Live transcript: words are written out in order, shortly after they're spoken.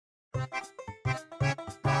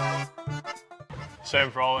Sam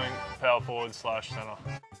Froling, power forward / centre.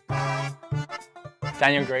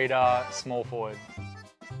 Daniel Grida, small forward.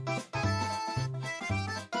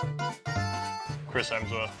 Chris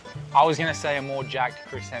Hemsworth. I was going to say a more jacked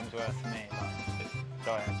Chris Hemsworth for me, but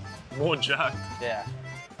go ahead. More jacked. Yeah.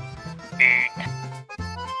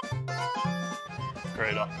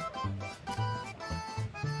 Grida.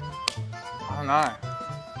 I don't know.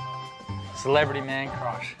 Celebrity man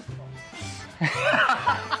crush.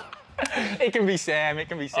 It can be Sam, it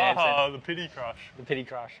can be Samson. Oh, the pity crush. The pity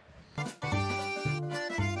crush.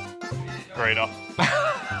 Grida.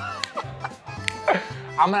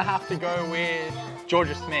 I'm gonna have to go with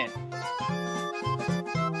Georgia Smith.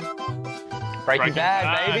 Breaking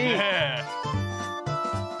Bad, baby. Yeah.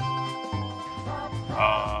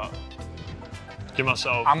 Give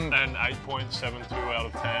myself an 8.72 out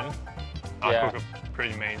of 10. I cook a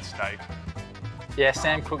pretty mean steak. Yeah,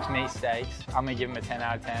 Sam cooks meat steaks. I'm gonna give him a 10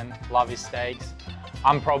 out of 10. Love his steaks.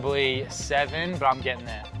 I'm probably 7, but I'm getting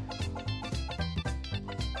there.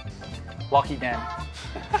 Lucky Dan.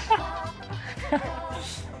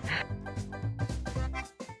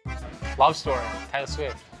 Love Story, Taylor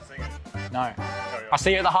Swift. Sing it. No. I'll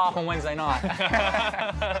see you at the half on Wednesday night.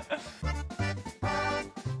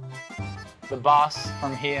 The bus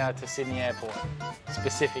from here to Sydney Airport,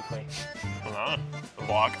 specifically. I don't know. The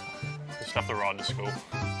bike. Just have to ride to school.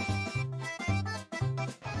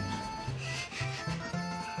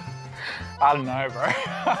 I don't know, bro.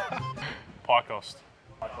 Pie cost.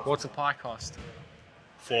 What's a pie cost?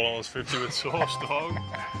 $4.50 with sauce, dog.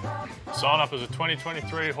 Sign up as a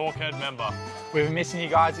 2023 Hawkhead member. We've been missing you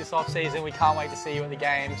guys this off-season. We can't wait to see you at the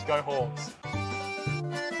games. Go Hawks.